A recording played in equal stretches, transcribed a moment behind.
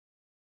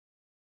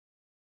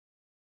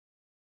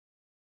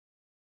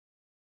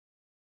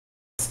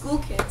school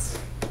kids.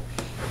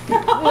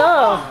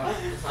 No.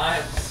 I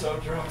am so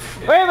drunk.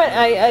 Wait a minute,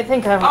 I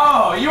think I'm...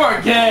 Oh, you are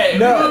gay.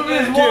 No, Move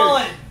his dude.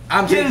 wallet.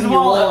 I'm Get taking his your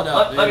wallet. wallet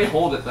up. Let me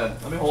hold it then.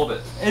 Let me hold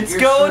it. It's You're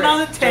going straight. on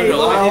the table.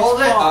 Don't I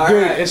hold it? It's fine.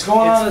 Dude, it's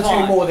going on the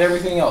fine. table with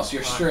everything else.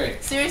 You're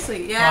straight.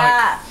 Seriously,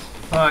 yeah.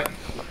 Fuck.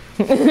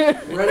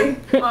 Ready?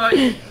 Fuck.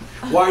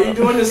 Why are you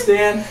doing this,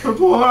 Dan? For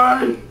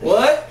porn.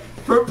 What?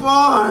 For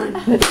porn.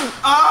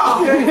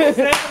 Oh.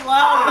 Say it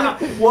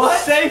louder. What?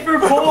 Say for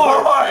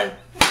porn.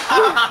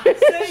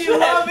 Say you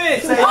love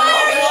it. Say Why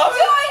are you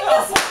doing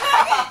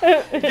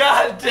this?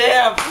 God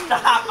damn.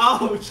 Stop.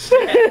 Oh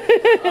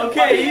shit.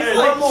 Okay, he's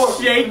like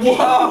shaking.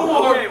 One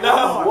more. Okay,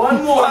 No.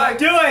 One more.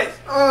 Do it.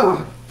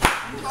 Oh.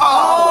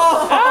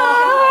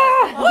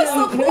 Was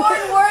the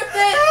porn worth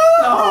it?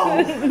 No.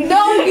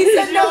 No, he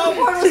said no, the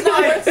porn was not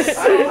worth it.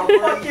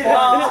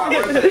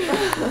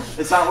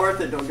 It's not worth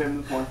it. Don't give him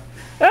the porn.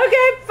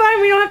 Okay,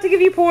 fine, we don't have to give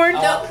you porn.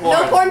 No,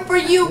 no porn for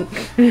you.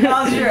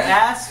 How's your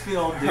ass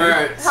feel, dude?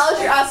 Hurts. How's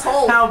your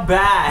asshole? How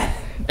bad?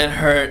 It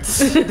hurts.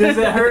 Does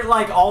it hurt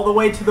like all the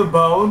way to the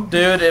bone?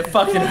 Dude, it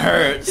fucking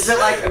hurts. Is it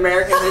like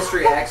American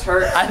History X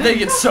hurt? I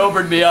think it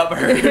sobered me up.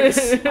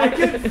 Hurts. I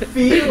can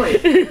feel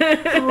it. Dude,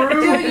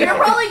 you're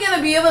probably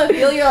gonna be able to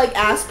feel your like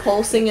ass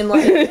pulsing and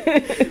like.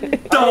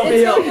 Don't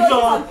It's feel. gonna feel like Don't. it's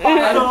on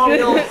fire. I don't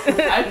feel.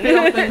 I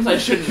feel things I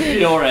shouldn't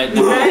feel right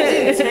now.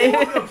 Imagine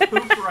taking a poop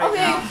right Okay,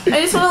 now. I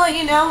just want to let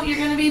you know you're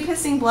gonna be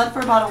pissing blood for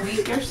about a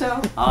week or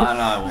so. Oh no,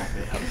 I won't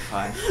be. I'll be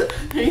fine.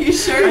 Are you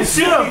sure? I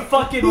should have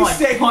fucking He's like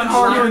taking punched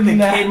harder you in the than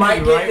that. kidney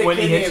Might get right the when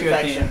he kidney hit you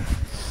at the infection. end.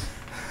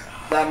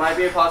 That might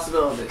be a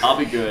possibility. I'll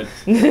be good.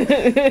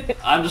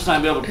 I'm just not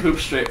gonna be able to poop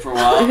straight for a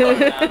while.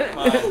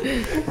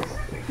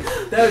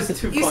 That was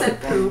too You said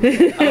fucking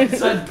poop. I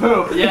said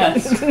poop.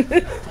 Yes.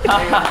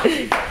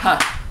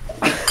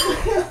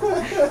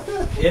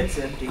 It's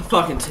empty.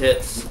 Fucking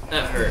tits.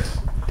 That hurt.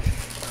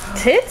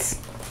 Tits?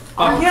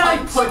 Yeah, Like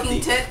I'm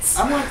plucking tits.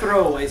 I'm gonna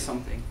throw away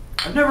something.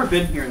 I've never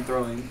been here and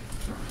throwing.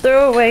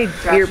 Throw away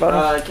beer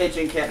bottle.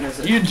 Kitchen kittens.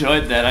 You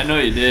enjoyed that. I know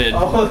you did.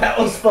 Oh, that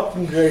was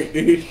fucking great,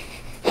 dude.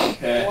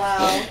 Okay.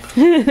 Wow.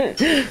 Oh,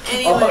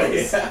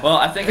 Anyways. yeah. Well,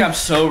 I think I'm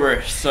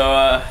sober,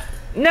 so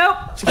Nope.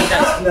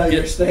 No,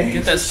 you're staying.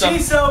 get that stuff.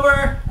 She's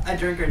sober. I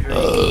drink her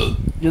drink.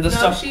 Get the No,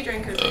 stuff. she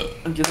drank her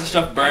drink. Get the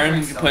stuff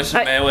burned. You can put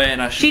some mayo in.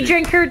 And I should She be-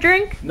 drank her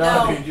drink?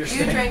 No, No, dude, you're you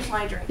staying. drank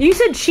my drink. You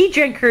said she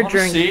drank her Oh,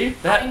 drink. See?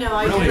 That I know,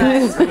 I really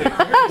did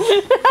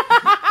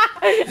that.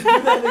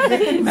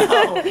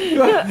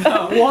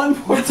 No, one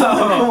more time.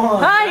 Come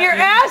on. Ah, your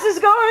ass is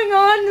going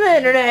on the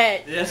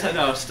internet. Yes, I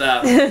know.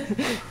 Stop.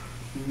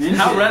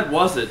 How red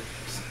was it?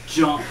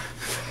 Jump.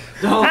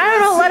 Don't. I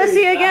don't know, let us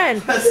see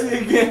again. Let's see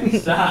again.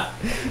 Stop.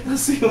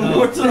 Let's see one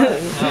more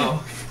time.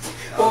 No.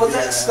 What was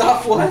that?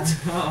 Stop what?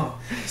 No.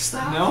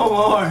 Stop. No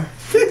more.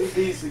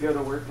 He needs to go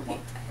to work tomorrow.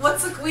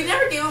 What's the? We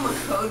never gave him a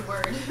code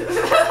word.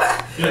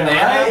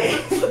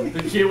 Banana.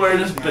 The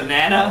keyword is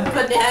banana.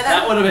 That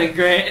Banana. would have been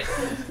great.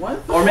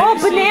 What? Or maybe Well,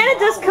 see- banana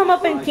does come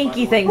up in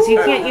kinky things. You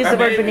can't use or the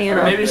word maybe- Or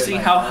banana. maybe seeing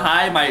how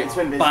high my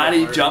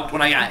body jumped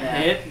when I got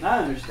hit. I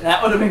understand.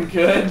 That would have been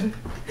good.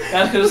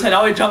 That's because I said,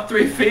 oh, he jumped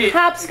 3 feet.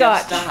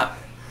 Hopscotch. Stop.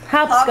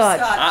 Hopscotch.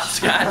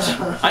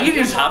 Hopscotch. I can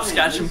use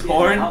hopscotch in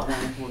porn.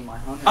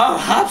 Oh,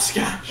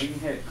 hopscotch.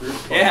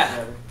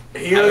 Yeah.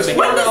 Here's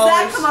When does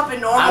that come up in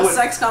I normal would-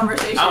 sex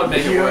conversation? I would make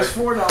it Here's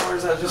work.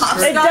 $4. I just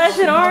Hopscotch. It does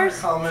in ours.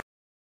 comment.